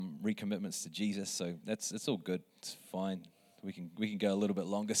recommitments to Jesus, so it's all good. It's fine. We can go a little bit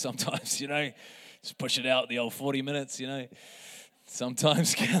longer sometimes, Just push it out the old 40 minutes,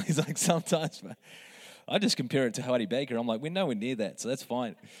 Sometimes Kelly's like, sometimes, but I just compare it to Heidi Baker. I'm like, we're nowhere near that, so that's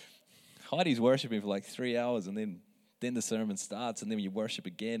fine. Heidi's worshiping for like 3 hours, and then the sermon starts, and then you worship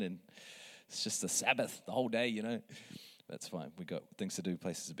again, and it's just a Sabbath the whole day, That's fine. We got things to do,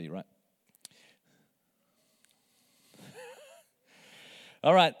 places to be, right?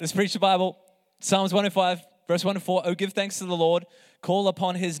 All right, let's preach the Bible. Psalms 105, verse 1 to 4. Oh, give thanks to the Lord. Call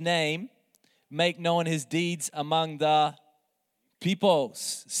upon his name. Make known his deeds among the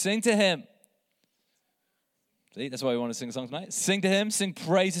peoples. Sing to him. See, that's why we want to sing a song tonight. Sing to him. Sing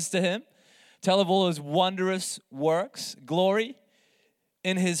praises to him. Tell of all his wondrous works. Glory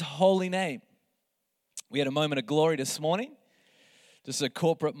in his holy name. We had a moment of glory this morning. Just a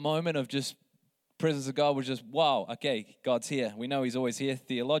corporate moment of just presence of God was just, wow, okay, God's here. We know he's always here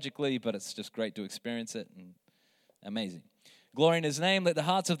theologically, but it's just great to experience it and amazing. Glory in his name. Let the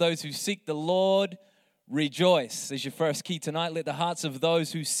hearts of those who seek the Lord rejoice. There's your first key tonight. Let the hearts of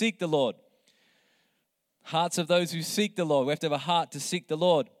those who seek the Lord. Hearts of those who seek the Lord. We have to have a heart to seek the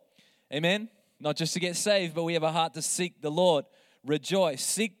Lord. Amen? Not just to get saved, but we have a heart to seek the Lord. Rejoice.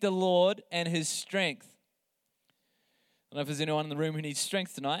 Seek the Lord and his strength. I don't know if there's anyone in the room who needs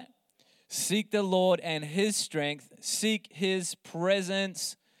strength tonight. Seek the Lord and his strength. Seek his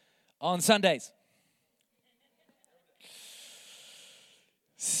presence on Sundays.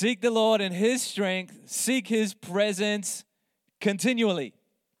 Seek the Lord and his strength. Seek his presence continually.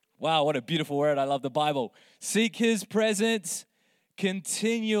 Wow, what a beautiful word. I love the Bible. Seek his presence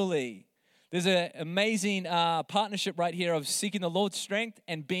continually. There's an amazing partnership right here of seeking the Lord's strength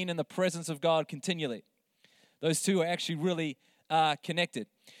and being in the presence of God continually. Those two are actually really connected.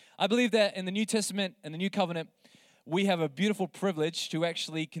 I believe that in the New Testament and the New Covenant, we have a beautiful privilege to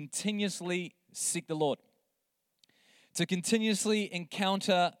actually continuously seek the Lord, to continuously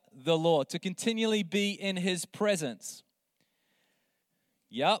encounter the Lord, to continually be in his presence.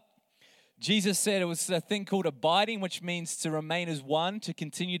 Yep. Jesus said it was a thing called abiding, which means to remain as one, to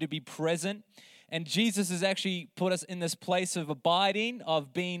continue to be present. And Jesus has actually put us in this place of abiding,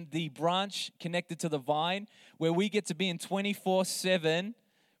 of being the branch connected to the vine, where we get to be in 24/7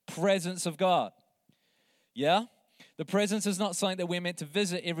 presence of God. Yeah? The presence is not something that we're meant to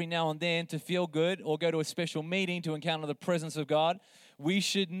visit every now and then to feel good or go to a special meeting to encounter the presence of God. We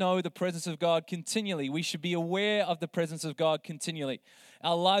should know the presence of God continually. We should be aware of the presence of God continually.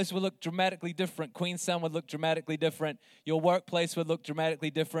 Our lives will look dramatically different. Queenstown would look dramatically different. Your workplace would look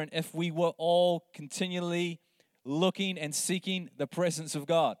dramatically different if we were all continually looking and seeking the presence of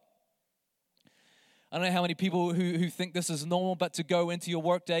God. I don't know how many people who think this is normal, but to go into your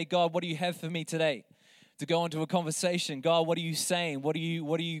workday, God, what do you have for me today? To go into a conversation, God, what are you saying? What do you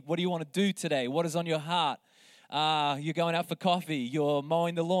want to do today? What is on your heart? You're going out for coffee. You're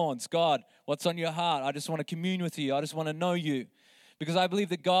mowing the lawns. God, what's on your heart? I just want to commune with you. I just want to know you. Because I believe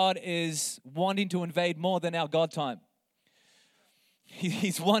that God is wanting to invade more than our God time.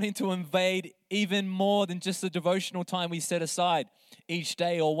 He's wanting to invade even more than just the devotional time we set aside each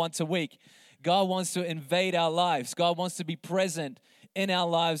day or once a week. God wants to invade our lives. God wants to be present in our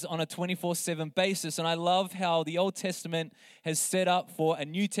lives on a 24/7 basis. And I love how the Old Testament has set up for a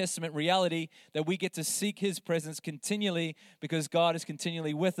New Testament reality that we get to seek his presence continually because God is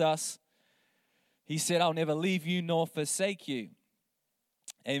continually with us. He said, I'll never leave you nor forsake you.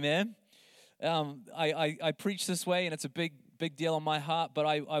 Amen. I preach this way, and it's a big deal on my heart, but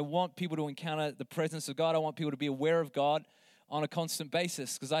I want people to encounter the presence of God. I want people to be aware of God on a constant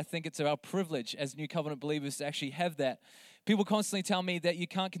basis because I think it's our privilege as New Covenant believers to actually have that. People constantly tell me that you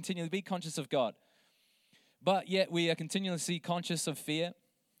can't continually be conscious of God, but yet we are continuously conscious of fear.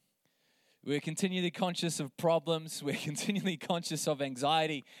 We're continually conscious of problems. We're continually conscious of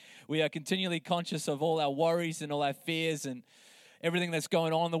anxiety. We are continually conscious of all our worries and all our fears and everything that's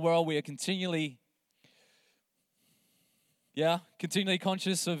going on in the world. We are continually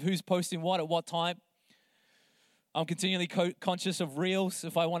conscious of who's posting what at what time. I'm continually conscious of reels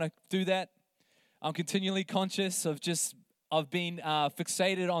if I want to do that. I'm continually conscious of being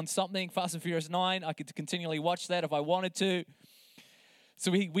fixated on something. Fast and Furious 9, I could continually watch that if I wanted to.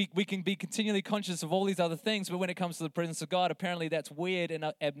 So we can be continually conscious of all these other things, but when it comes to the presence of God, apparently that's weird and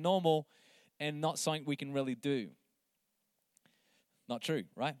abnormal and not something we can really do. Not true,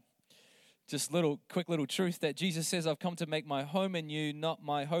 right? Just quick little truth that Jesus says, I've come to make my home in you, not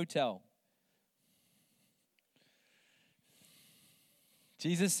my hotel.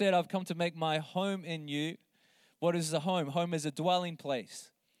 Jesus said, I've come to make my home in you. What is a home? Home is a dwelling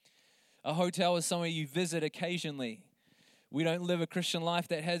place. A hotel is somewhere you visit occasionally. We don't live a Christian life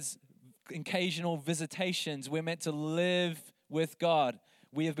that has occasional visitations. We're meant to live with God.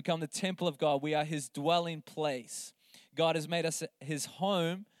 We have become the temple of God. We are His dwelling place. God has made us His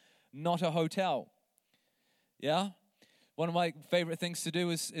home, not a hotel. Yeah? One of my favorite things to do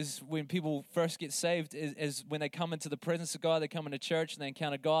is when people first get saved is when they come into the presence of God, they come into church and they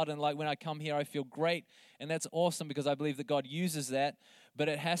encounter God. And like when I come here, I feel great. And that's awesome because I believe that God uses that. But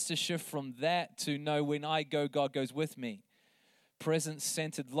it has to shift from that to know when I go, God goes with me.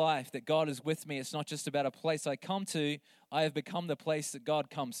 Presence-centered life, that God is with me. It's not just about a place I come to. I have become the place that God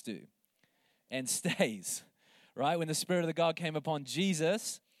comes to and stays. Right? When the Spirit of the God came upon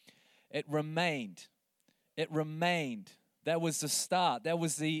Jesus, it remained. It remained. That was the start. That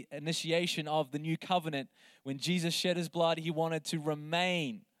was the initiation of the new covenant. When Jesus shed His blood, He wanted to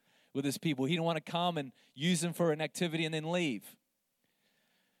remain with His people. He didn't want to come and use them for an activity and then leave.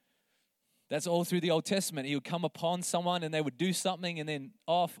 That's all through the Old Testament. He would come upon someone and they would do something and then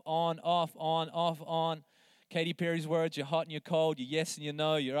off, on, off, on, off, on. Katy Perry's words, you're hot and you're cold, you're yes and you're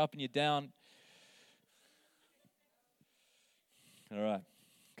no, you're up and you're down. All right,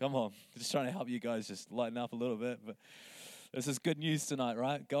 come on. Just trying to help you guys just lighten up a little bit. But this is good news tonight,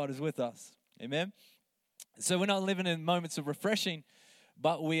 right? God is with us. Amen? So we're not living in moments of refreshing,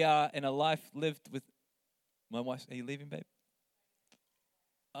 but we are in a life lived with... My wife, are you leaving, babe?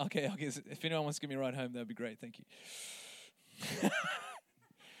 Okay. If anyone wants to give me a ride home, that would be great. Thank you.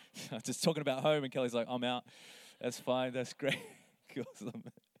 I'm just talking about home, and Kelly's like, I'm out. That's fine. That's great. Awesome.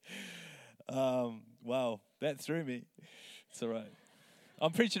 Wow, that threw me. It's all right.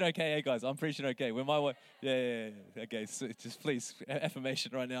 I'm preaching okay, hey guys. I'm preaching okay. When my wife, yeah. Okay, so just please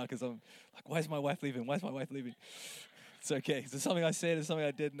affirmation right now, because I'm like, why is my wife leaving? Why is my wife leaving? It's okay. Is it something I said? Is it something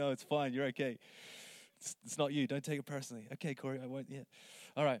I did? No, it's fine. You're okay. It's not you. Don't take it personally. Okay, Corey, I won't. Yeah.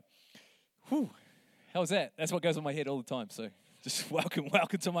 All right. Whew. How's that? That's what goes in my head all the time. So just welcome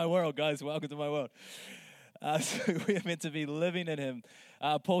to my world, guys. Welcome to my world. So we are meant to be living in Him.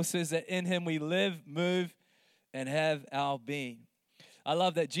 Paul says that in Him we live, move, and have our being. I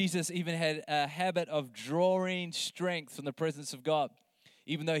love that Jesus even had a habit of drawing strength from the presence of God.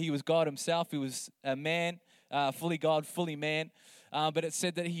 Even though He was God Himself, He was a man, fully God, fully man. But it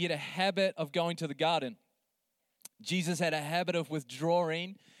said that He had a habit of going to the garden. Jesus had a habit of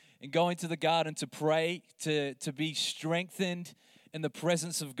withdrawing and going to the garden to pray, to be strengthened in the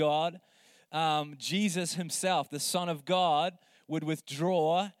presence of God. Jesus Himself, the Son of God, would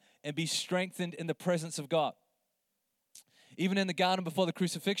withdraw and be strengthened in the presence of God. Even in the garden before the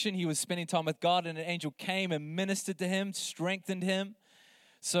crucifixion, He was spending time with God, and an angel came and ministered to Him, strengthened Him.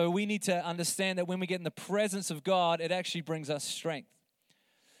 So we need to understand that when we get in the presence of God, it actually brings us strength.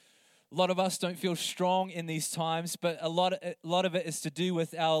 A lot of us don't feel strong in these times, but a lot of it is to do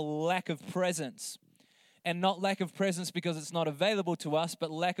with our lack of presence. And not lack of presence because it's not available to us,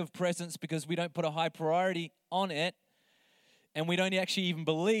 but lack of presence because we don't put a high priority on it, and we don't actually even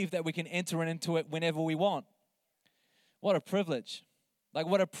believe that we can enter into it whenever we want. What a privilege. Like,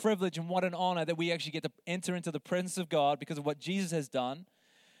 what a privilege and what an honor that we actually get to enter into the presence of God because of what Jesus has done.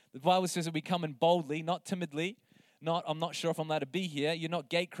 The Bible says that we come in boldly, not timidly. I'm not sure if I'm allowed to be here. You're not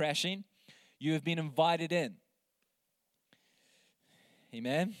gate crashing. You have been invited in.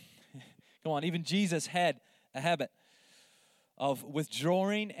 Amen. Come on, even Jesus had a habit of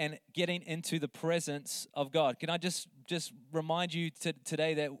withdrawing and getting into the presence of God. Can I just remind you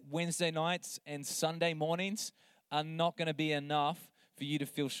today that Wednesday nights and Sunday mornings are not going to be enough for you to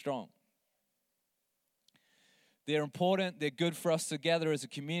feel strong. They're important. They're good for us to gather as a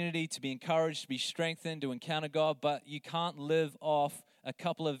community, to be encouraged, to be strengthened, to encounter God. But you can't live off a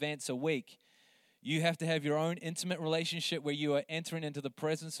couple of events a week. You have to have your own intimate relationship where you are entering into the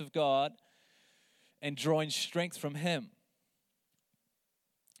presence of God and drawing strength from Him.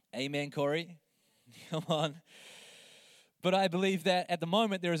 Amen, Corey? Come on. But I believe that at the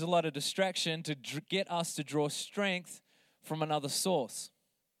moment there is a lot of distraction to get us to draw strength from another source.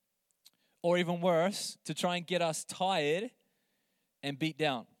 Or even worse, to try and get us tired and beat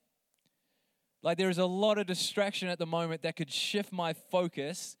down. Like, there is a lot of distraction at the moment that could shift my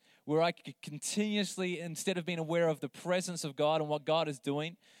focus, where I could continuously, instead of being aware of the presence of God and what God is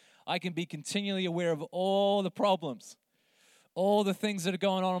doing, I can be continually aware of all the problems, all the things that are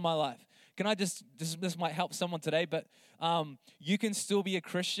going on in my life. Can I this might help someone today, but you can still be a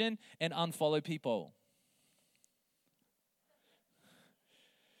Christian and unfollow people.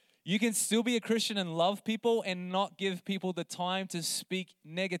 You can still be a Christian and love people and not give people the time to speak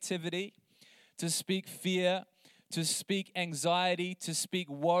negativity, to speak fear, to speak anxiety, to speak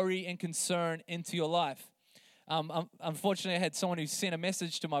worry and concern into your life. Unfortunately, I had someone who sent a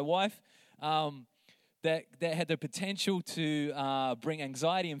message to my wife that had the potential to bring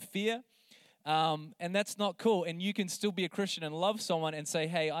anxiety and fear. And that's not cool. And you can still be a Christian and love someone and say,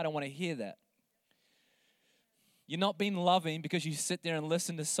 hey, I don't want to hear that. You're not being loving because you sit there and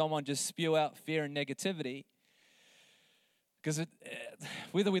listen to someone just spew out fear and negativity. Because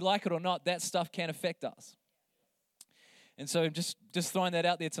whether we like it or not, that stuff can affect us. And so just throwing that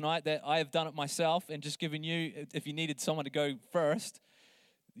out there tonight, that I have done it myself, and just giving you, if you needed someone to go first,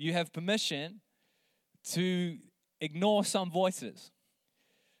 you have permission to ignore some voices.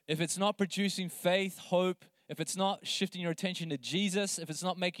 If it's not producing faith, hope, if it's not shifting your attention to Jesus, if it's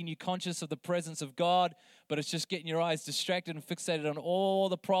not making you conscious of the presence of God, but it's just getting your eyes distracted and fixated on all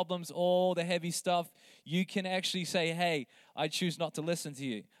the problems, all the heavy stuff, you can actually say, hey, I choose not to listen to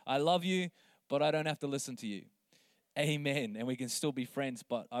you. I love you, but I don't have to listen to you. Amen. And we can still be friends,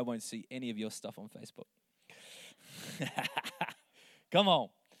 but I won't see any of your stuff on Facebook. Come on.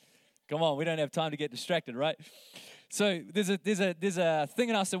 We don't have time to get distracted, right? So there's a thing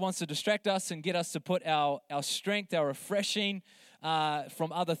in us that wants to distract us and get us to put our strength, our refreshing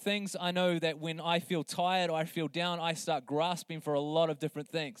from other things. I know that when I feel tired or I feel down, I start grasping for a lot of different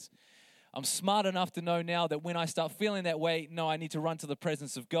things. I'm smart enough to know now that when I start feeling that way, no, I need to run to the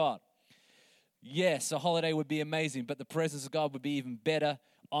presence of God. Yes, a holiday would be amazing, but the presence of God would be even better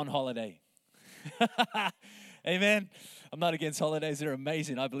on holiday. Amen. I'm not against holidays. They're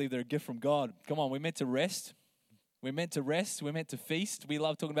amazing. I believe they're a gift from God. Come on, we're meant to rest. We're meant to rest. We're meant to feast. We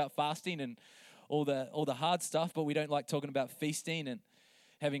love talking about fasting and all the hard stuff, but we don't like talking about feasting and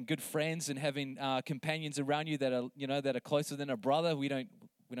having good friends and having companions around you that are closer than a brother. We don't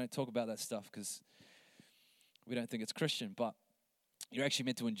talk about that stuff because we don't think it's Christian. But you're actually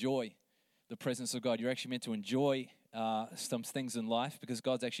meant to enjoy the presence of God. You're actually meant to enjoy some things in life because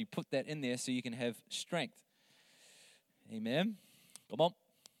God's actually put that in there so you can have strength. Amen. Come on.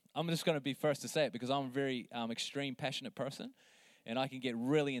 I'm just going to be first to say it because I'm a very extreme, passionate person, and I can get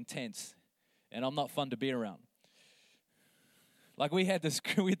really intense, and I'm not fun to be around. Like we had this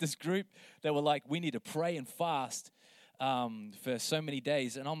group that were like, we need to pray and fast for so many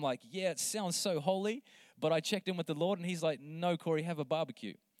days, and I'm like, yeah, it sounds so holy, but I checked in with the Lord, and He's like, no, Corey, have a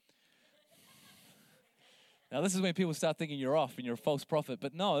barbecue. Now, this is when people start thinking you're off and you're a false prophet,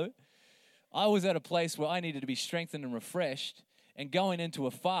 but no, I was at a place where I needed to be strengthened and refreshed. And going into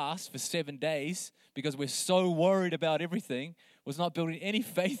a fast for 7 days because we're so worried about everything was not building any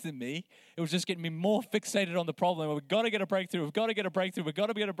faith in me. It was just getting me more fixated on the problem. We've got to get a breakthrough. We've got to get a breakthrough. We've got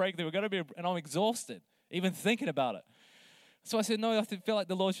to get a breakthrough. And I'm exhausted, even thinking about it. So I said, no, I feel like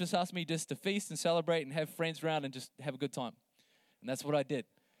the Lord's just asked me just to feast and celebrate and have friends around and just have a good time. And that's what I did.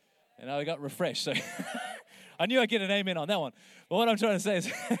 And I got refreshed. So I knew I'd get an amen on that one. But what I'm trying to say is,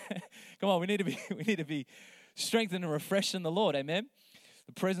 come on, we need to be strengthened and refreshed in the Lord, amen?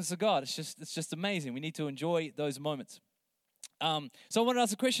 The presence of God, it's just amazing. We need to enjoy those moments. So I want to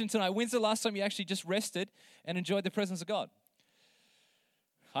ask a question tonight. When's the last time you actually just rested and enjoyed the presence of God?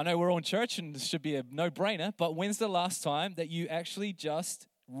 I know we're all in church and this should be a no-brainer, but when's the last time that you actually just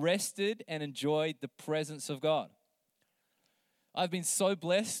rested and enjoyed the presence of God? I've been so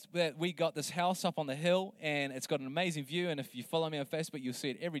blessed that we got this house up on the hill and it's got an amazing view, and if you follow me on Facebook, you'll see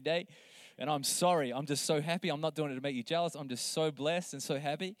it every day. And I'm sorry, I'm just so happy. I'm not doing it to make you jealous. I'm just so blessed and so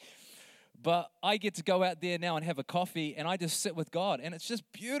happy. But I get to go out there now and have a coffee, and I just sit with God, and it's just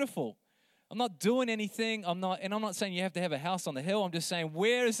beautiful. I'm not doing anything. I'm not saying you have to have a house on the hill. I'm just saying,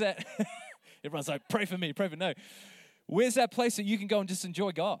 where is that? Everyone's like, pray for me. No. Where's that place that you can go and just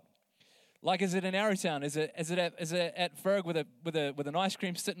enjoy God? Like, is it in Arrowtown? Is it at Ferg with an ice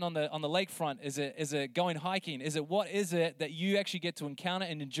cream sitting on the lakefront? Is it going hiking? What is it that you actually get to encounter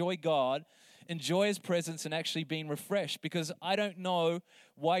and enjoy God, enjoy His presence, and actually being refreshed? Because I don't know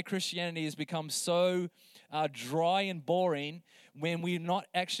why Christianity has become so dry and boring when we're not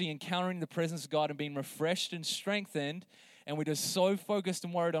actually encountering the presence of God and being refreshed and strengthened, and we're just so focused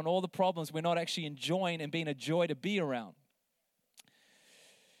and worried on all the problems, we're not actually enjoying and being a joy to be around.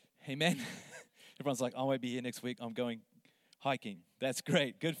 Amen. Everyone's like, I won't be here next week. I'm going hiking. That's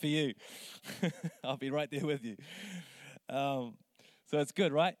great. Good for you. I'll be right there with you. So it's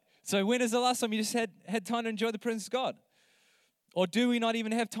good, right? So when is the last time you just had time to enjoy the presence of God? Or do we not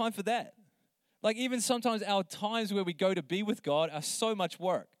even have time for that? Like even sometimes our times where we go to be with God are so much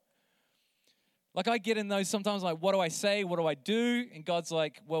work. Like I get in those sometimes like, what do I say? What do I do? And God's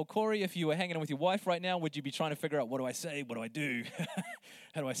like, well, Corey, if you were hanging out with your wife right now, would you be trying to figure out, what do I say? What do I do?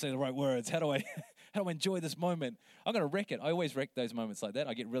 How do I say the right words? How do I enjoy this moment? I'm going to wreck it. I always wreck those moments like that.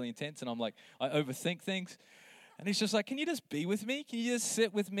 I get really intense and I'm like, I overthink things. And He's just like, can you just be with me? Can you just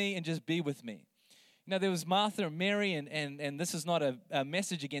sit with me and just be with me? You know, there was Martha and Mary, and this is not a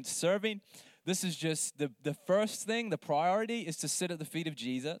message against serving, This is just the first thing, the priority is to sit at the feet of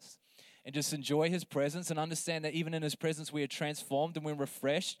Jesus and just enjoy his presence and understand that even in his presence we are transformed and we're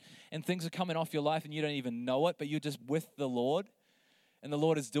refreshed and things are coming off your life and you don't even know it, but you're just with the Lord and the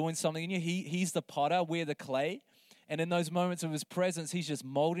Lord is doing something in you. He's the potter, we're the clay. And in those moments of his presence, he's just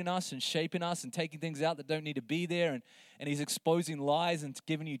molding us and shaping us and taking things out that don't need to be there. And he's exposing lies and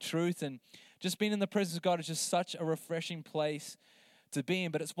giving you truth. And just being in the presence of God is just such a refreshing place to be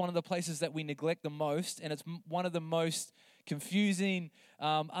in. But it's one of the places that we neglect the most. And it's one of the most confusing,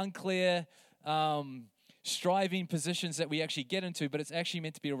 unclear, striving positions that we actually get into. But it's actually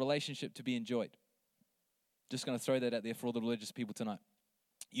meant to be a relationship to be enjoyed. Just going to throw that out there for all the religious people tonight.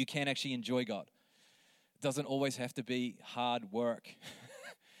 You can actually enjoy God. Doesn't always have to be hard work.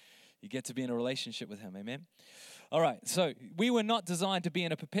 You get to be in a relationship with him, amen? All right, so we were not designed to be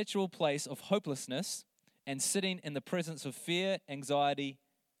in a perpetual place of hopelessness and sitting in the presence of fear, anxiety,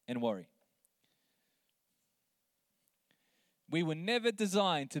 and worry. We were never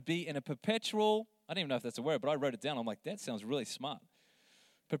designed to be in a perpetual, I don't even know if that's a word, but I wrote it down. I'm like, that sounds really smart.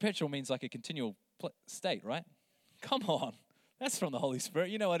 Perpetual means like a continual state, right? Come on, that's from the Holy Spirit.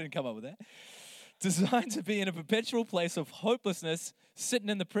 You know I didn't come up with that. Designed to be in a perpetual place of hopelessness, sitting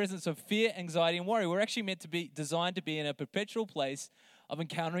in the presence of fear, anxiety, and worry. We're actually meant to be designed to be in a perpetual place of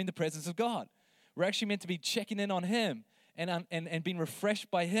encountering the presence of God. We're actually meant to be checking in on him and being refreshed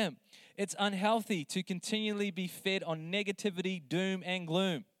by him. It's unhealthy to continually be fed on negativity, doom, and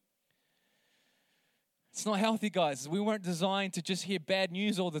gloom. It's not healthy, guys. We weren't designed to just hear bad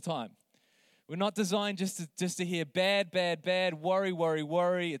news all the time. We're not designed just to hear bad,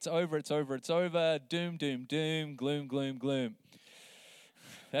 worry, it's over, doom, gloom, gloom.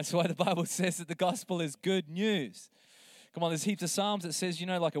 That's why the Bible says that the gospel is good news. Come on, there's heaps of Psalms that says,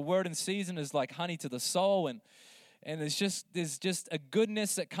 like a word in season is like honey to the soul, and there's just a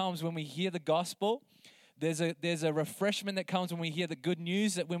goodness that comes when we hear the gospel. There's a refreshment that comes when we hear the good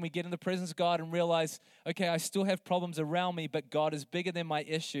news, that when we get in the presence of God and realize, okay, I still have problems around me, but God is bigger than my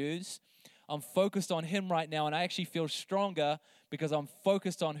issues. I'm focused on him right now, and I actually feel stronger because I'm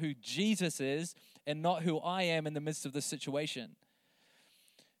focused on who Jesus is and not who I am in the midst of this situation.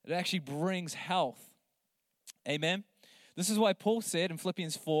 It actually brings health. Amen? This is why Paul said in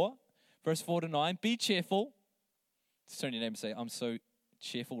Philippians 4, verse 4 to 9, be cheerful. Just turn your name and say, I'm so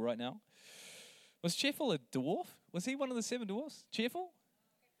cheerful right now. Was cheerful a dwarf? Was he one of the 7 dwarfs? Cheerful?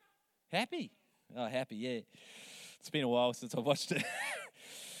 Happy? Oh, happy, yeah. It's been a while since I've watched it.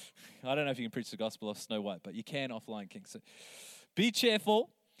 I don't know if you can preach the gospel off Snow White, but you can off Lion King. So be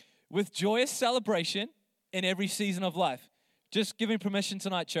cheerful with joyous celebration in every season of life. Just giving permission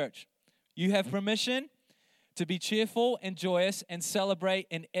tonight, church. You have permission to be cheerful and joyous and celebrate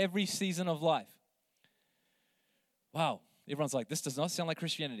in every season of life. Wow. Everyone's like, this does not sound like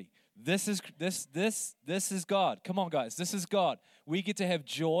Christianity. This is God. Come on, guys. This is God. We get to have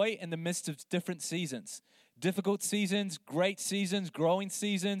joy in the midst of different seasons. Difficult seasons, great seasons, growing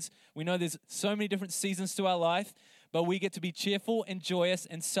seasons. We know there's so many different seasons to our life, but we get to be cheerful and joyous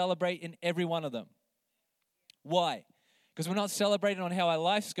and celebrate in every one of them. Why? Because we're not celebrating on how our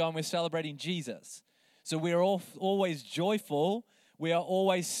life's going, we're celebrating Jesus. So we are always joyful. We are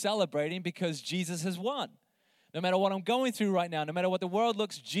always celebrating because Jesus has won. No matter what I'm going through right now, no matter what the world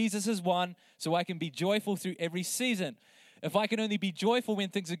looks, Jesus has won, so I can be joyful through every season. If I can only be joyful when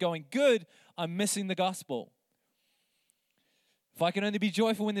things are going good, I'm missing the gospel. If I can only be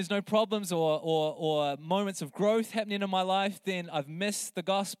joyful when there's no problems or moments of growth happening in my life, then I've missed the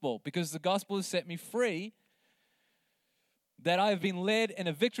gospel, because the gospel has set me free, that I have been led in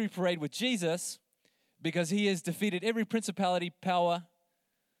a victory parade with Jesus because he has defeated every principality and power,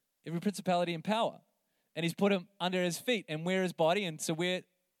 and he's put them under his feet, and we're his body, and so we're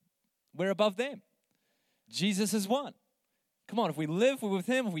above them. Jesus has won. Come on, if we live, we're with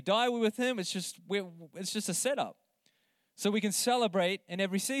him. If we die, we're with him. It's just a setup. So we can celebrate in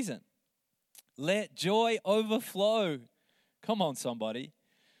every season. Let joy overflow. Come on, somebody.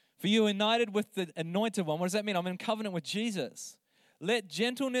 For you united with the anointed one. What does that mean? I'm in covenant with Jesus. Let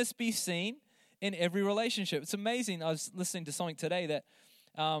gentleness be seen in every relationship. It's amazing. I was listening to something today that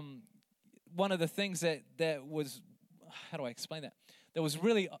one of the things that was, how do I explain that? That was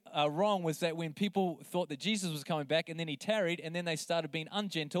really wrong was that when people thought that Jesus was coming back and then he tarried, and then they started being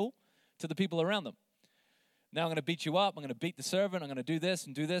ungentle to the people around them. Now I'm going to beat you up. I'm going to beat the servant. I'm going to do this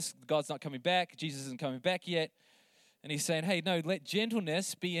and do this. God's not coming back. Jesus isn't coming back yet. And he's saying, hey, no, let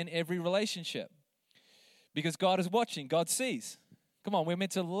gentleness be in every relationship. Because God is watching. God sees. Come on, we're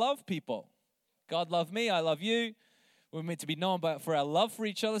meant to love people. God loved me. I love you. We're meant to be known for our love for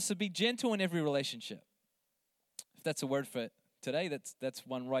each other. So be gentle in every relationship. If that's a word for it today, that's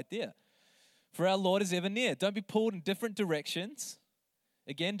one right there. for our Lord is ever near. Don't be pulled in different directions.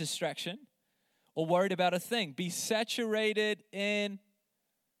 Again, distraction. Or worried about a thing. Be saturated in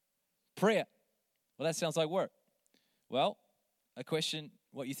prayer. Well, that sounds like work. Well, I question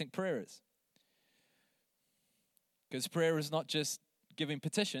what you think prayer is. Because prayer is not just giving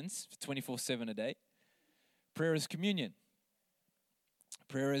petitions 24/7 a day. Prayer is communion.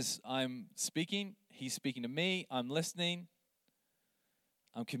 Prayer is I'm speaking, he's speaking to me, I'm listening,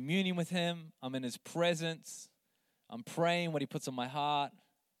 I'm communing with him, I'm in his presence, I'm praying what he puts on my heart.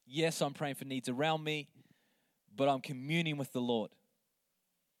 Yes, I'm praying for needs around me, but I'm communing with the Lord.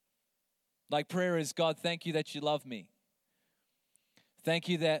 Like prayer is, God, thank you that you love me. Thank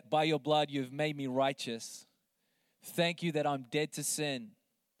you that by your blood you've made me righteous. Thank you that I'm dead to sin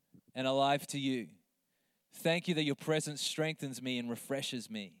and alive to you. Thank you that your presence strengthens me and refreshes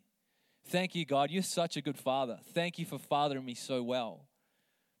me. Thank you, God. You're such a good father. Thank you for fathering me so well.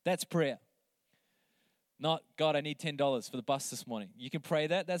 That's prayer. Not, God, I need $10 for the bus this morning. You can pray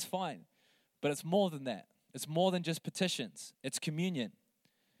that. That's fine. But it's more than that. It's more than just petitions. It's communion.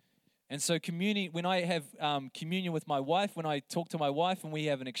 And so communion, when I have communion with my wife, when I talk to my wife and we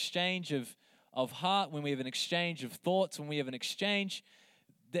have an exchange of heart, when we have an exchange of thoughts, when we have an exchange,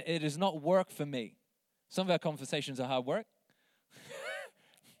 it is not work for me. Some of our conversations are hard work.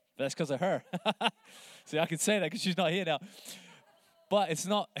 That's because of her. See, I can say that because she's not here now. But it's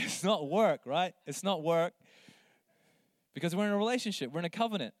not work, right? It's not work because we're in a relationship. We're in a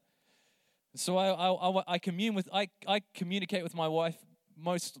covenant. So I communicate with my wife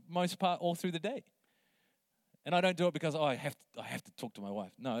most part all through the day. And I don't do it because I have to talk to my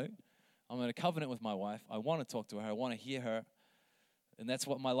wife. No, I'm in a covenant with my wife. I want to talk to her. I want to hear her. And that's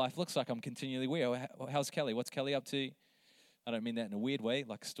what my life looks like. I'm continually aware. How's Kelly? What's Kelly up to? I don't mean that in a weird way,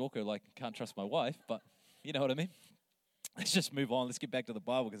 like a stalker, like can't trust my wife, but you know what I mean? Let's just move on. Let's get back to the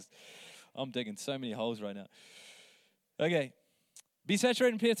Bible because I'm digging so many holes right now. Okay. Be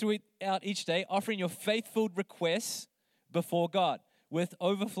saturated in prayer throughout each day, offering your faithful requests before God with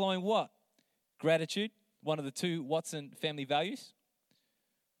overflowing what? Gratitude, one of the two Watson family values.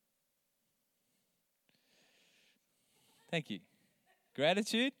 Thank you.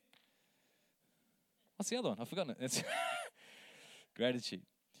 Gratitude. What's the other one? I've forgotten it. It's gratitude.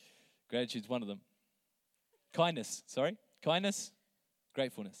 Gratitude's one of them. Kindness.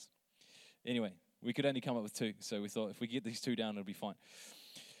 Gratefulness. Anyway, we could only come up with two, so we thought if we get these two down, it'll be fine.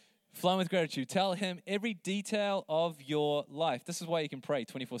 Flowing with gratitude. Tell him every detail of your life. This is why you can pray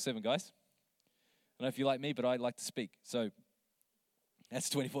 24/7, guys. I don't know if you're like me, but I like to speak. So that's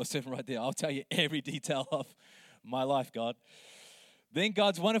 24/7 right there. I'll tell you every detail of my life, God. Then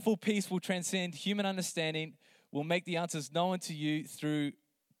God's wonderful peace will transcend human understanding, will make the answers known to you through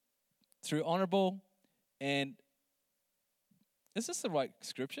honorable and, is this the right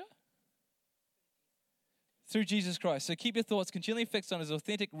scripture? Through Jesus Christ. So keep your thoughts continually fixed on his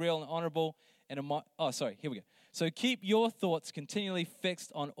authentic, real, and honorable. Here we go. So keep your thoughts continually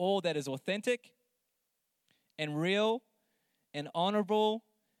fixed on all that is authentic and real and honorable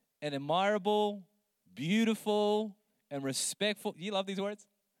and admirable, beautiful and respectful. You love these words?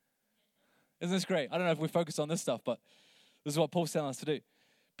 Isn't this great? I don't know if we're focused on this stuff, but this is what Paul's telling us to do.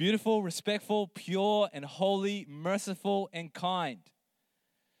 Beautiful, respectful, pure, and holy, merciful, and kind.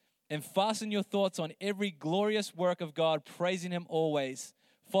 And fasten your thoughts on every glorious work of God, praising him always,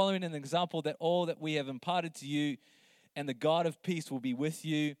 following an example that all that we have imparted to you, and the God of peace will be with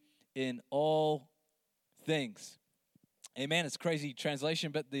you in all things. Amen. It's a crazy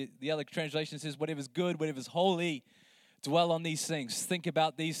translation, but the other translation says, whatever's good, whatever's holy, dwell on these things. Think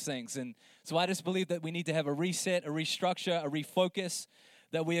about these things. And so I just believe that we need to have a reset, a restructure, a refocus,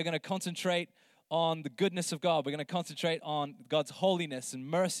 that we are going to concentrate on the goodness of God. We're going to concentrate on God's holiness and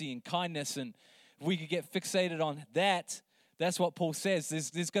mercy and kindness. And if we could get fixated on that, that's what Paul says.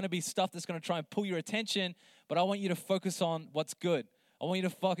 There's going to be stuff that's going to try and pull your attention, but I want you to focus on what's good. I want you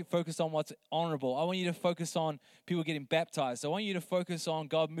to focus on what's honorable. I want you to focus on people getting baptized. I want you to focus on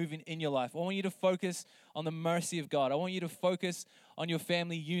God moving in your life. I want you to focus on the mercy of God. I want you to focus on your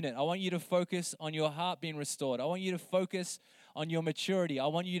family unit. I want you to focus on your heart being restored. I want you to focus on your maturity. I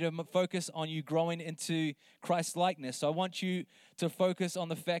want you to focus on you growing into Christ likeness. I want you to focus on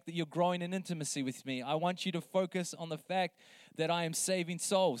the fact that you're growing in intimacy with me. I want you to focus on the fact that I am saving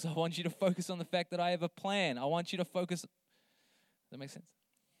souls. I want you to focus on the fact that I have a plan. I want you to focus. Does that make sense?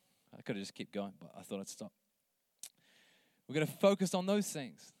 I could have just kept going, but I thought I'd stop. We're going to focus on those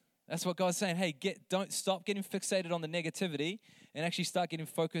things. That's what God's saying. Hey, don't stop getting fixated on the negativity and actually start getting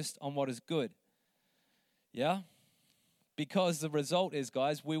focused on what is good. Yeah? Because the result is,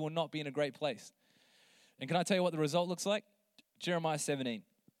 guys, we will not be in a great place. And can I tell you what the result looks like? Jeremiah 17.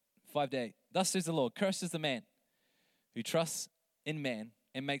 5-8. Thus says the Lord, cursed is the man who trusts in man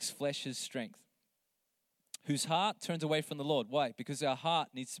and makes flesh his strength, whose heart turns away from the Lord. Why? Because our heart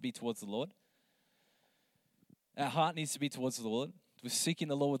needs to be towards the Lord. Our heart needs to be towards the Lord. We're seeking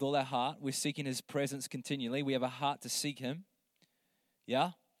the Lord with all our heart. We're seeking his presence continually. We have a heart to seek him.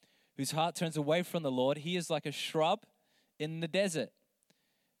 Yeah? Whose heart turns away from the Lord. He is like a shrub in the desert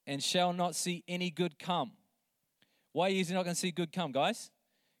and shall not see any good come. Why is he not going to see good come, guys?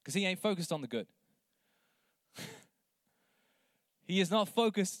 Because he ain't focused on the good. He is not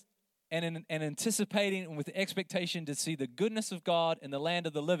focused and anticipating and with expectation to see the goodness of God in the land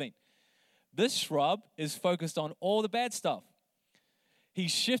of the living. This shrub is focused on all the bad stuff. He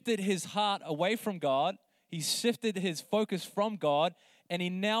shifted his heart away from God. He shifted his focus from God, and he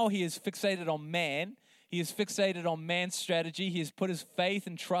is fixated on man. He is fixated on man's strategy. He has put his faith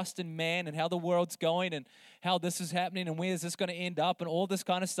and trust in man and how the world's going and how this is happening and where is this going to end up and all this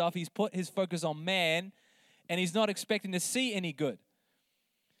kind of stuff. He's put his focus on man, and he's not expecting to see any good.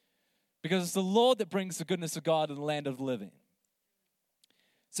 Because it's the Lord that brings the goodness of God in the land of the living.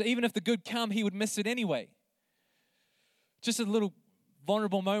 So even if the good come, he would miss it anyway. Just a little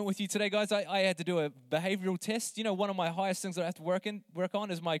vulnerable moment with you today, guys. I had to do a behavioral test. You know, one of my highest things that I have to work on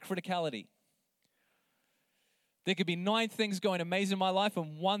is my criticality. There could be 9 things going amazing in my life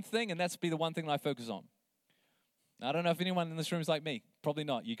and one thing, and that's be the one thing that I focus on. I don't know if anyone in this room is like me. Probably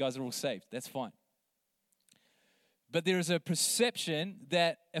not. You guys are all saved. That's fine. But there is a perception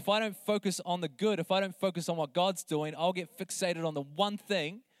that if I don't focus on the good, if I don't focus on what God's doing, I'll get fixated on the one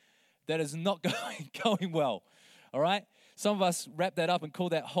thing that is not going well. All right? Some of us wrap that up and call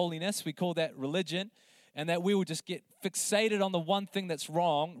that holiness. We call that religion. And that we will just get fixated on the one thing that's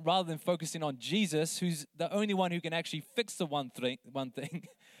wrong rather than focusing on Jesus, who's the only one who can actually fix the one thing.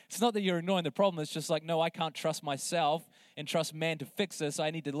 It's not that you're ignoring the problem. It's just like, no, I can't trust myself and trust man to fix this.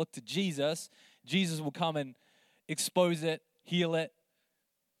 I need to look to Jesus. Jesus will come and expose it, heal it,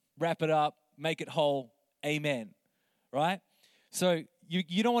 wrap it up, make it whole. Amen. Right? So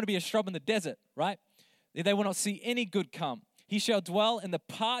you don't want to be a shrub in the desert, right? They will not see any good come. He shall dwell in the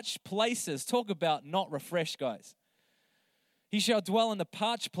parched places. Talk about not refreshed, guys. He shall dwell in the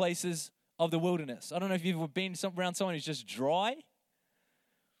parched places of the wilderness. I don't know if you've ever been around someone who's just dry.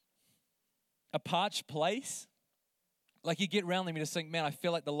 A parched place. Like you get around them, you just think, man, I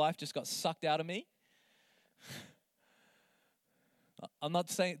feel like the life just got sucked out of me. I'm not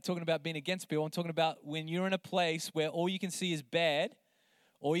talking about being against people. I'm talking about when you're in a place where all you can see is bad,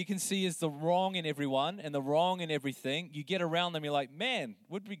 all you can see is the wrong in everyone and the wrong in everything. You get around them, you're like, man,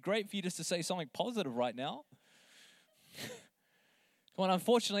 would it be great for you just to say something positive right now? Well,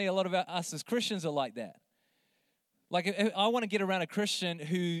 unfortunately, a lot of us as Christians are like that. Like, if I want to get around a Christian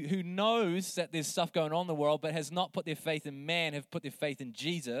who knows that there's stuff going on in the world but has not put their faith in man, have put their faith in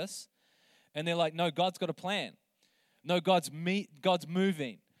Jesus, and they're like, no, God's got a plan. No, God's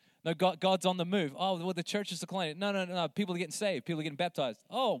moving. No, God's on the move. Oh, well, the church is declining. No. People are getting saved. People are getting baptized.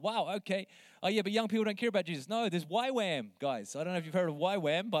 Oh, wow, okay. Oh, yeah, but young people don't care about Jesus. No, there's YWAM, guys. I don't know if you've heard of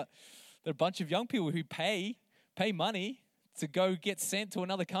YWAM, but there are a bunch of young people who pay money to go get sent to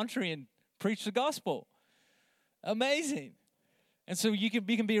another country and preach the gospel. Amazing. And so you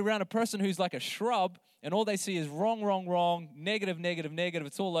can be around a person who's like a shrub, and all they see is wrong, negative.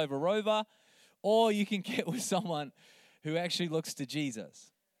 It's all over. Or you can get with someone who actually looks to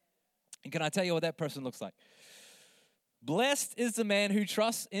Jesus. And can I tell you what that person looks like? Blessed is the man who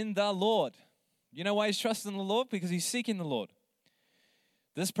trusts in the Lord. You know why he's trusting the Lord? Because he's seeking the Lord.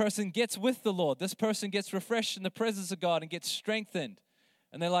 This person gets with the Lord. This person gets refreshed in the presence of God and gets strengthened.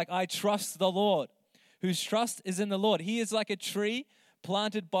 And they're like, I trust the Lord. Whose trust is in the Lord. He is like a tree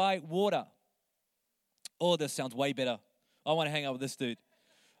planted by water. Oh, this sounds way better. I want to hang out with this dude.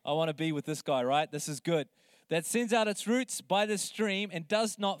 I want to be with this guy, right? This is good. That sends out its roots by the stream and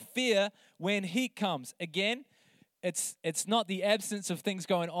does not fear when heat comes. Again, it's not the absence of things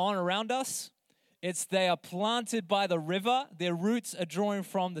going on around us. It's they are planted by the river. Their roots are drawing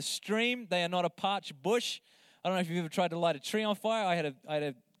from the stream. They are not a parched bush. I don't know if you've ever tried to light a tree on fire. I had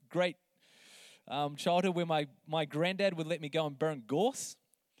a great childhood where my granddad would let me go and burn gorse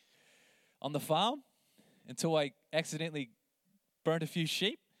on the farm until I accidentally burnt a few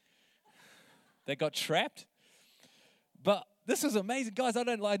sheep. They got trapped. But this was amazing. Guys, I'd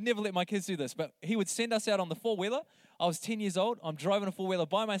never let my kids do this, but he would send us out on the four-wheeler. I was 10 years old. I'm driving a four-wheeler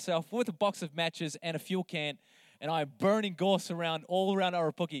by myself with a box of matches and a fuel can, and I'm burning gorse all around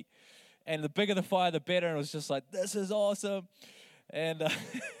Arapuki. And the bigger the fire, the better. And it was just like, this is awesome. And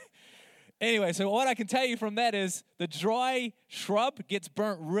anyway, so what I can tell you from that is the dry shrub gets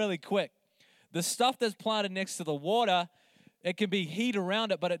burnt really quick. The stuff that's planted next to the water It can be heat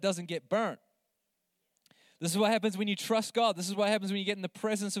around it, but it doesn't get burnt. This is what happens when you trust God. This is what happens when you get in the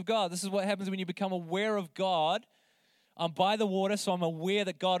presence of God. This is what happens when you become aware of God. I'm by the water, so I'm aware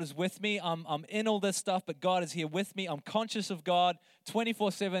that God is with me. I'm in all this stuff, but God is here with me. I'm conscious of God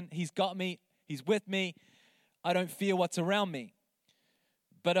 24/7. He's got me. He's with me. I don't fear what's around me.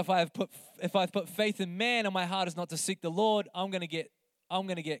 But if I've put faith in man and my heart is not to seek the Lord, I'm gonna get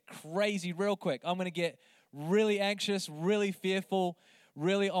crazy real quick. I'm gonna get really anxious, really fearful,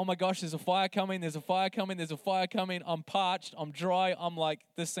 really, oh my gosh, there's a fire coming, there's a fire coming, there's a fire coming. I'm parched, I'm dry. I'm like,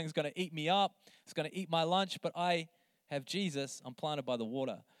 this thing's gonna eat me up. It's gonna eat my lunch, but I have Jesus. I'm planted by the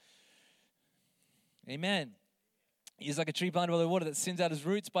water. Amen. He's like a tree planted by the water that sends out his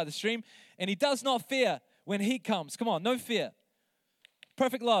roots by the stream, and he does not fear when heat comes. Come on, no fear.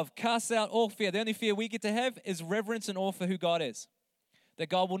 Perfect love casts out all fear. The only fear we get to have is reverence and awe for who God is, that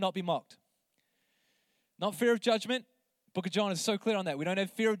God will not be mocked. Not fear of judgment. Book of John is so clear on that. We don't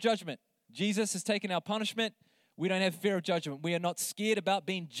have fear of judgment. Jesus has taken our punishment. We don't have fear of judgment. We are not scared about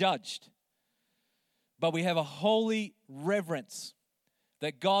being judged. But we have a holy reverence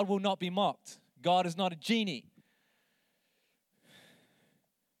that God will not be mocked. God is not a genie.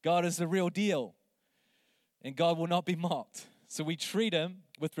 God is the real deal. And God will not be mocked. So we treat him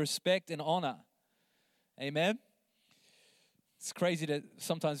with respect and honor. Amen? It's crazy to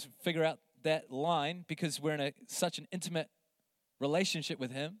sometimes figure out that line because we're in such an intimate relationship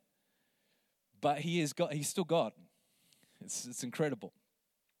with him. But he is God. He's still God. It's incredible.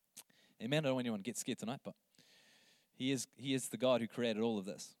 Amen. I don't want anyone to get scared tonight, but he is the God who created all of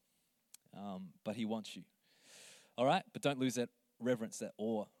this. But he wants you. All right? But don't lose that reverence, that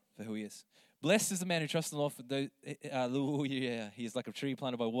awe for who he is. Blessed is the man who trusts in the Lord. For those, he is like a tree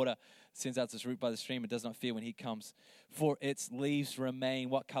planted by water, sends out its root by the stream, and does not fear when heat comes. For its leaves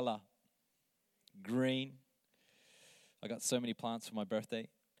remain what color? Green. I got so many plants for my birthday.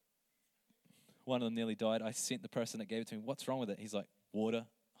 One of them nearly died. I sent the person that gave it to me, what's wrong with it? He's like, water.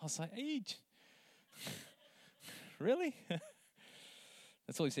 I was like, age. Really?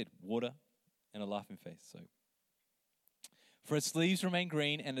 That's all he said, water and a laughing face. So, for its leaves remain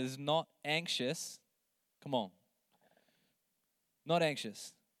green and it is not anxious. Come on. Not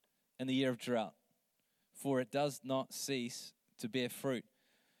anxious in the year of drought. For it does not cease to bear fruit.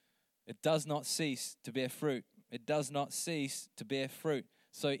 It does not cease to bear fruit. It does not cease to bear fruit.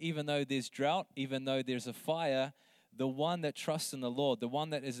 So even though there's drought, even though there's a fire, the one that trusts in the Lord, the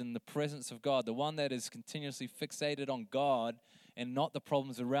one that is in the presence of God, the one that is continuously fixated on God and not the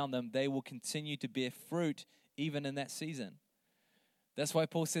problems around them, they will continue to bear fruit even in that season. That's why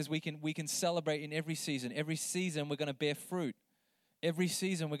Paul says we can celebrate in every season. Every season we're going to bear fruit. Every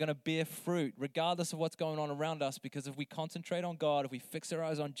season we're going to bear fruit, regardless of what's going on around us, because if we concentrate on God, if we fix our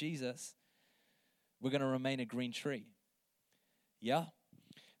eyes on Jesus, we're going to remain a green tree. Yeah?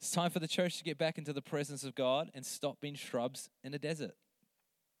 It's time for the church to get back into the presence of God and stop being shrubs in a desert.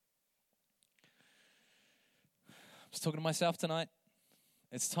 I was talking to myself tonight.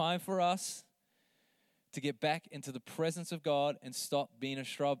 It's time for us to get back into the presence of God and stop being a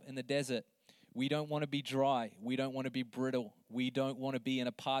shrub in the desert. We don't want to be dry. We don't want to be brittle. We don't want to be in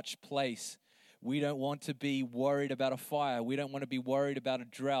a parched place. We don't want to be worried about a fire. We don't want to be worried about a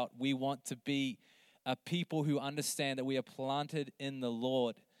drought. We want to be a people who understand that we are planted in the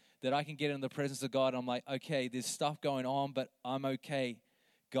Lord, that I can get in the presence of God. And I'm like, okay, there's stuff going on, but I'm okay.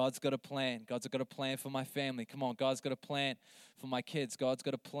 God's got a plan. God's got a plan for my family. Come on, God's got a plan for my kids. God's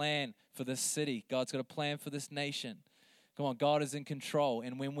got a plan for this city. God's got a plan for this nation. Come on, God is in control.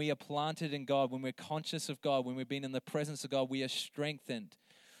 And when we are planted in God, when we're conscious of God, when we've been in the presence of God, we are strengthened.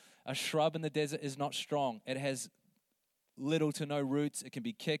 A shrub in the desert is not strong. It has little to no roots. It can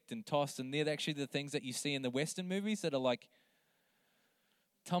be kicked and tossed. And they're actually the things that you see in the Western movies that are like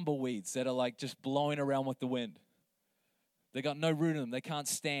tumbleweeds, that are like just blowing around with the wind. They got no root in them. They can't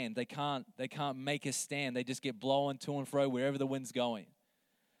stand. They can't make a stand. They just get blowing to and fro wherever the wind's going.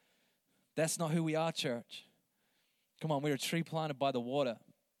 That's not who we are, church. Come on, we're a tree planted by the water.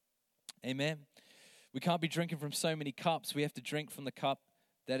 Amen. We can't be drinking from so many cups. We have to drink from the cup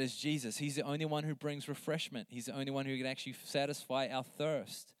that is Jesus. He's the only one who brings refreshment. He's the only one who can actually satisfy our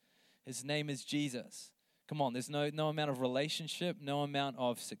thirst. His name is Jesus. Come on, there's no amount of relationship, no amount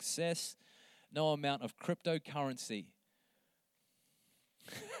of success, no amount of cryptocurrency.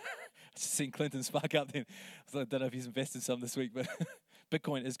 I just seen Clinton spark up then. I don't know if he's invested some this week, but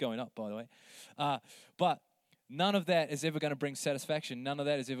Bitcoin is going up, by the way. But none of that is ever going to bring satisfaction. None of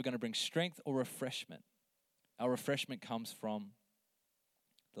that is ever going to bring strength or refreshment. Our refreshment comes from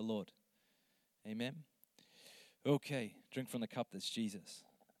the Lord. Amen? Okay, drink from the cup that's Jesus.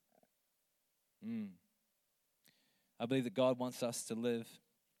 I believe that God wants us to live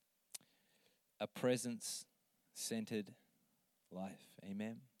a presence-centered life.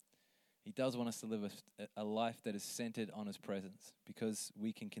 Amen. He does want us to live a life that is centered on His presence, because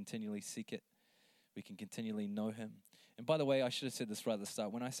we can continually seek it. We can continually know Him. And by the way, I should have said this right at the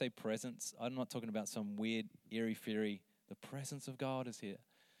start. When I say presence, I'm not talking about some weird, airy-fairy, the presence of God is here.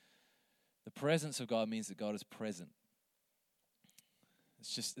 The presence of God means that God is present.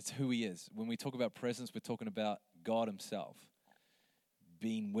 It's who He is. When we talk about presence, we're talking about God Himself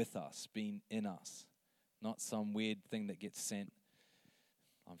being with us, being in us, not some weird thing that gets sent.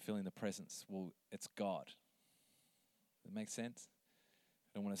 I'm feeling the presence. Well, it's God. That makes sense?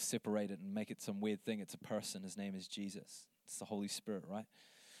 I don't want to separate it and make it some weird thing. It's a person. His name is Jesus. It's the Holy Spirit, right?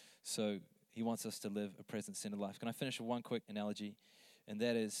 So He wants us to live a presence-centered life. Can I finish with one quick analogy? And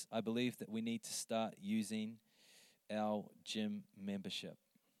that is, I believe that we need to start using our gym membership.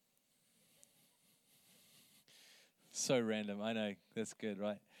 So random, I know. That's good,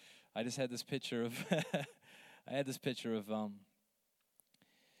 right? I just had this picture of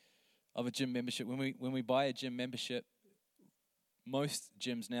of a gym membership. When we buy a gym membership, most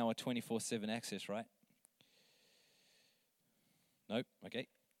gyms now are 24/7 access, right? Nope. Okay.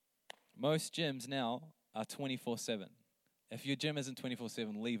 Most gyms now are 24/7. If your gym isn't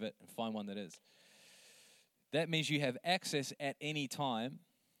 24/7, leave it and find one that is. That means you have access at any time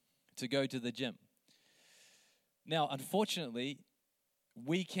to go to the gym. Now, unfortunately,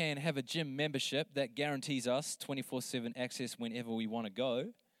 we can have a gym membership that guarantees us 24/7 access whenever we want to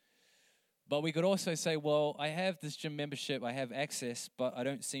go. But we could also say, well, I have this gym membership, I have access, but I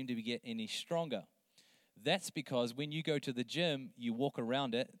don't seem to get any stronger. That's because when you go to the gym, you walk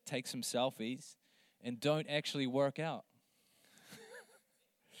around it, take some selfies, and don't actually work out.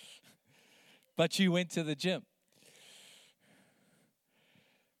 But you went to the gym.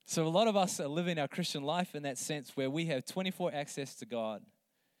 So a lot of us are living our Christian life in that sense where we have 24 access to God.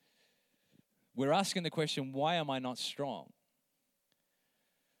 We're asking the question, why am I not strong?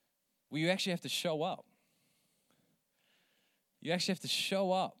 Well, you actually have to show up. You actually have to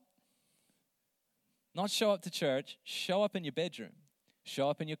show up. Not show up to church, show up in your bedroom. Show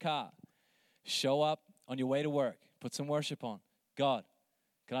up in your car. Show up on your way to work. Put some worship on. God,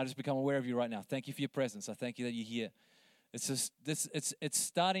 can I just become aware of you right now? Thank you for your presence. I thank you that you're here. It's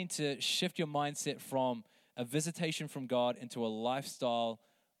starting to shift your mindset from a visitation from God into a lifestyle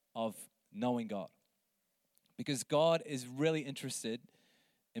of knowing God. Because God is really interested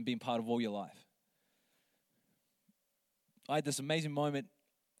in being part of all your life. I had this amazing moment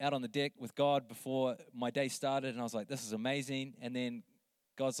out on the deck with God before my day started, and I was like, this is amazing. And then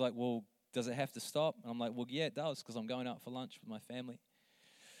God's like, well, does it have to stop? And I'm like, well, yeah, it does, because I'm going out for lunch with my family.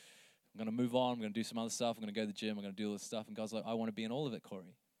 I'm going to move on. I'm going to do some other stuff. I'm going to go to the gym. I'm going to do all this stuff. And God's like, I want to be in all of it,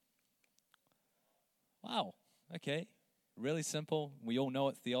 Corey. Wow. Okay. Really simple. We all know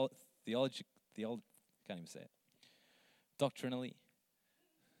it can't even say it. Doctrinally.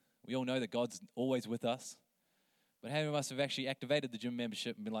 We all know that God's always with us. But how many of us have actually activated the gym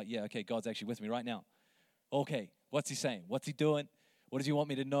membership and been like, yeah, okay, God's actually with me right now. Okay, what's He saying? What's He doing? What does He want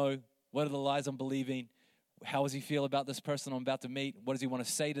me to know? What are the lies I'm believing? How does He feel about this person I'm about to meet? What does He want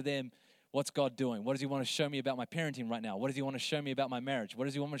to say to them? What's God doing? What does He want to show me about my parenting right now? What does He want to show me about my marriage? What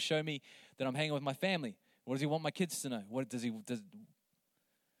does He want me to show me that I'm hanging with my family? What does He want my kids to know?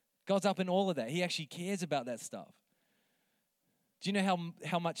 God's up in all of that. He actually cares about that stuff. Do you know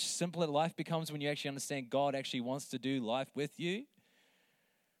how much simpler life becomes when you actually understand God actually wants to do life with you?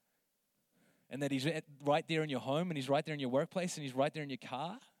 And that He's right there in your home, and He's right there in your workplace, and He's right there in your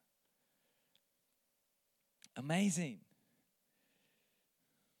car? Amazing.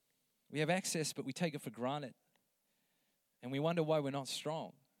 We have access, but we take it for granted. And we wonder why we're not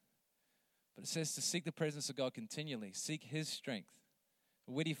strong. But it says to seek the presence of God continually. Seek His strength.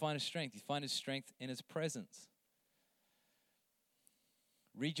 Where do you find His strength? You find His strength in His presence.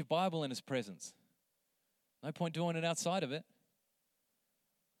 Read your Bible in His presence. No point doing it outside of it.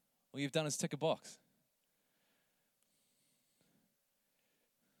 All you've done is tick a box.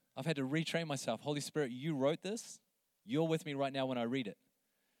 I've had to retrain myself. Holy Spirit, you wrote this. You're with me right now when I read it.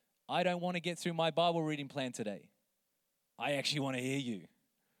 I don't want to get through my Bible reading plan today. I actually want to hear you.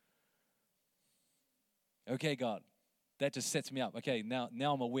 Okay, God. That just sets me up. Okay, now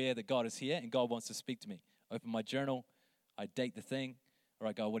I'm aware that God is here and God wants to speak to me. Open my journal. I date the thing. All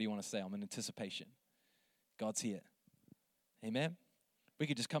right, God, what do you want to say? I'm in anticipation. God's here. Amen? We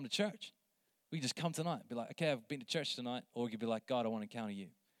could just come to church. We could just come tonight. Be like, okay, I've been to church tonight. Or we could be like, God, I want to encounter you.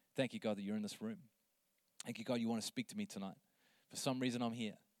 Thank you, God, that you're in this room. Thank you, God, you want to speak to me tonight. For some reason, I'm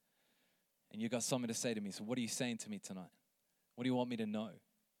here. And you got something to say to me. So what are you saying to me tonight? What do you want me to know?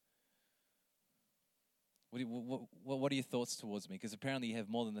 What are your thoughts towards me? Because apparently you have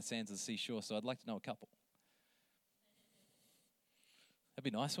more than the sands of the seashore, so I'd like to know a couple.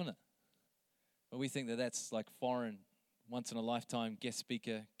 That'd be nice, wouldn't it? But we think that that's like foreign, once in a lifetime, guest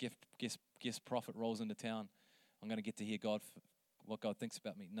speaker, guest prophet rolls into town. I'm going to get to hear what God thinks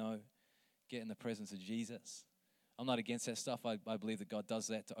about me. No, get in the presence of Jesus. I'm not against that stuff. I believe that God does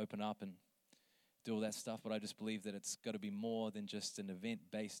that to open up and do all that stuff, but I just believe that it's got to be more than just an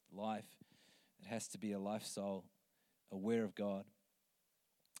event-based life. It has to be a lifestyle, aware of God,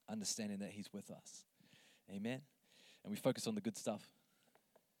 understanding that He's with us. Amen? And we focus on the good stuff.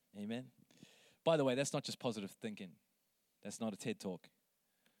 Amen? By the way, that's not just positive thinking. That's not a TED Talk.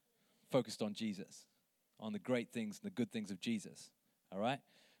 Focused on Jesus, on the great things, the good things of Jesus. All right?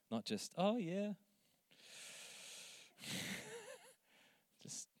 Not just, oh, yeah.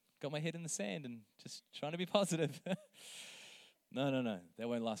 Just got my head in the sand and just trying to be positive. No. That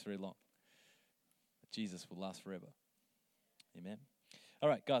won't last very long. Jesus will last forever. Amen. All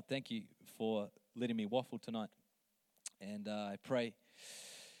right, God, thank you for letting me waffle tonight. And I pray,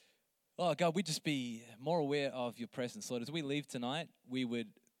 oh, God, we'd just be more aware of your presence. Lord, as we leave tonight, we would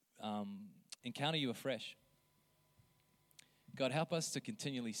encounter you afresh. God, help us to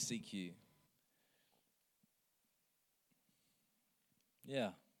continually seek you.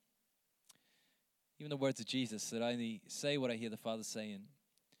 Yeah. Even the words of Jesus that I only say what I hear the Father say and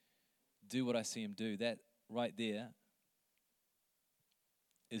do what I see him do. That right there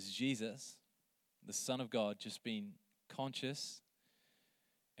is Jesus, the Son of God, just being conscious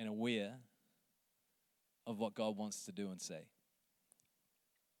and aware of what God wants to do and say.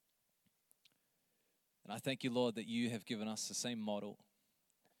 And I thank you, Lord, that you have given us the same model.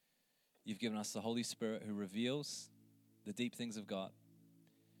 You've given us the Holy Spirit who reveals the deep things of God.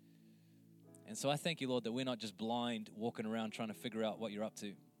 And so I thank you, Lord, that we're not just blind walking around trying to figure out what you're up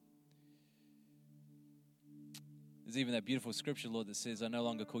to. There's even that beautiful scripture, Lord, that says, I no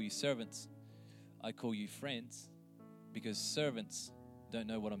longer call you servants, I call you friends, because servants don't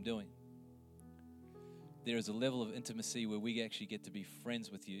know what I'm doing. There is a level of intimacy where we actually get to be friends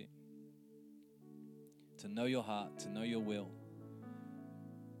with you, to know your heart, to know your will,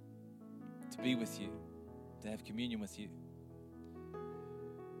 to be with you, to have communion with you.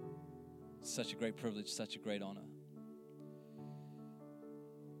 Such a great privilege, such a great honor.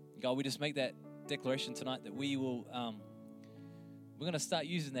 God, we just make that declaration tonight that we will, we're going to start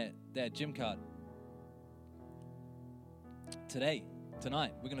using that gym card. Tonight,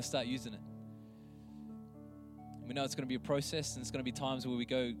 we're going to start using it. We know it's going to be a process, and it's going to be times where we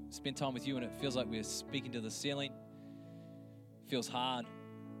go spend time with you and it feels like we're speaking to the ceiling. It feels hard.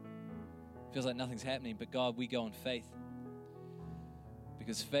 It feels like nothing's happening, but God, we go in faith.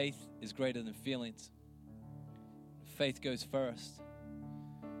 Because faith is greater than feelings. Faith goes first.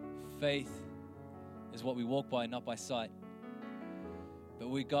 Faith is what we walk by, not by sight. But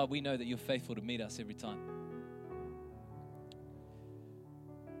God, we know that you're faithful to meet us every time.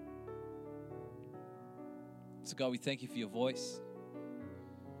 So God, we thank you for your voice.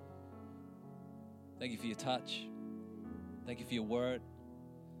 Thank you for your touch. Thank you for your word.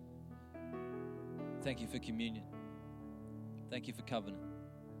 Thank you for communion. Thank you for covenant.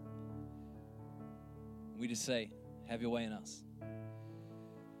 We just say, have your way in us.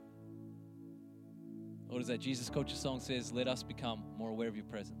 Lord, as that Jesus Culture song says, let us become more aware of your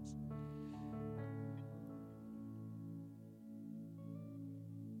presence.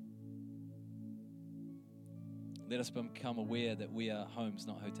 Let us become aware that we are homes,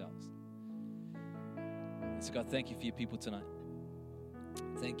 not hotels. And so God, thank you for your people tonight.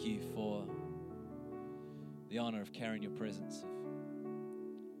 Thank you for the honor of carrying your presence,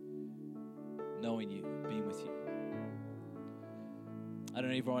 of knowing you, being with you. I don't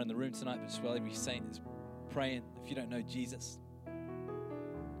know everyone in the room tonight, but just while every saint is praying, if you don't know Jesus,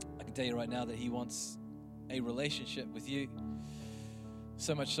 I can tell you right now that he wants a relationship with you,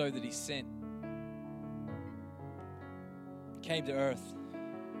 so much so that he came to earth,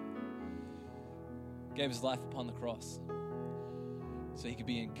 gave his life upon the cross so he could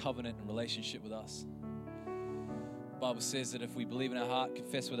be in covenant and relationship with us. The Bible says that if we believe in our heart,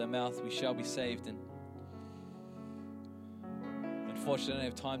 confess with our mouth, we shall be saved. And unfortunately, I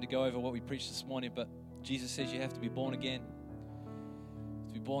don't have time to go over what we preached this morning, but Jesus says you have to be born again,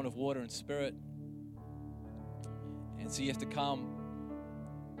 to be born of water and spirit. And so you have to come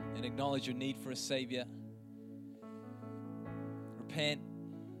and acknowledge your need for a Savior. Repent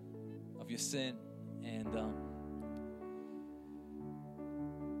of your sin and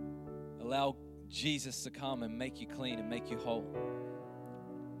allow Jesus to come and make you clean and make you whole.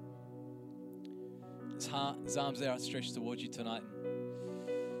 His arms are outstretched towards you tonight.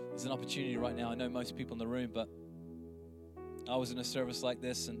 There's an opportunity right now. I know most people in the room, but I was in a service like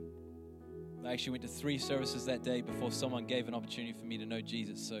this, and I actually went to 3 services that day before someone gave an opportunity for me to know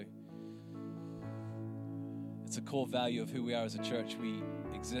Jesus. So it's a core value of who we are as a church. We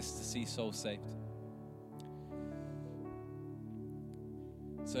exist to see souls saved.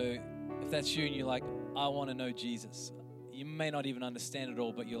 So if that's you and you're like, I want to know Jesus, you may not even understand it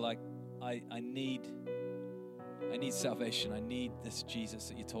all, but you're like, I need salvation. I need this Jesus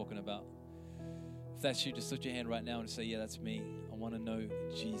that you're talking about. If that's you, just lift your hand right now and say, yeah, that's me. I want to know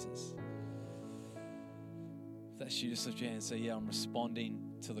Jesus. If that's you, just lift your hand and say, yeah, I'm responding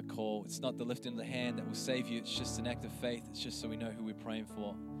to the call. It's not the lifting of the hand that will save you. It's just an act of faith. It's just so we know who we're praying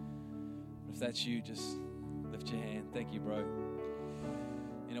for. If that's you, just lift your hand. Thank you, bro.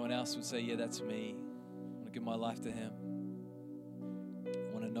 Anyone else would say, yeah, that's me. I want to give my life to him.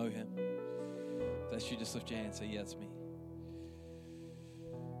 I want to know him. If that's you, just lift your hand and say, yeah, that's me.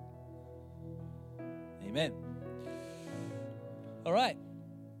 Amen. All right.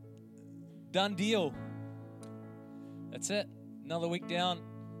 Done deal. That's it. Another week down.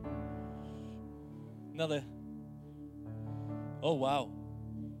 Oh, wow.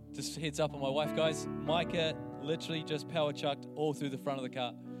 Just heads up on my wife, guys. Micah literally just power chucked all through the front of the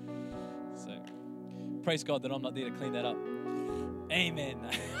car. So, praise God that I'm not there to clean that up. Amen.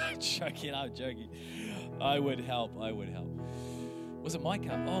 I'm joking. I would help. Was it my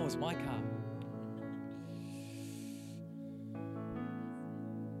car? Oh, it was my car.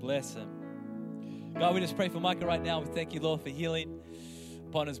 Bless him. God, we just pray for Micah right now. We thank you, Lord, for healing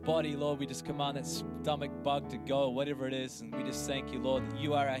upon his body. Lord, we just command that stomach bug to go, whatever it is. And we just thank you, Lord, that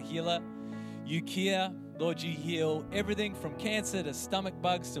you are our healer. You care. Lord, you heal everything from cancer to stomach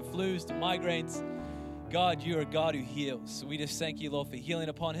bugs to flus to migraines. God, you're a God who heals. So we just thank you, Lord, for healing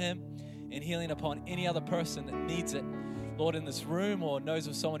upon him and healing upon any other person that needs it. Lord, in this room or knows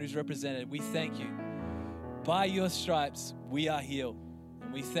of someone who's represented, we thank you. By your stripes, we are healed.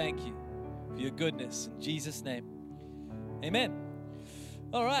 And we thank you for your goodness. In Jesus' name, amen.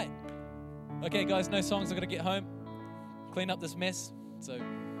 All right. Okay, guys, no songs. I've got to get home, clean up this mess. So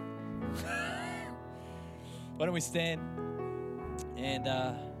why don't we stand? And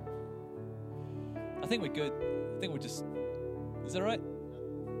I think we're good. I think we're just, is that right?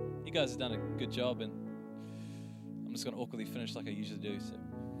 You guys have done a good job, and I'm just going to awkwardly finish like I usually do. So,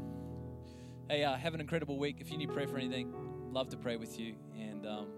 hey, have an incredible week. If you need prayer for anything, love to pray with you. And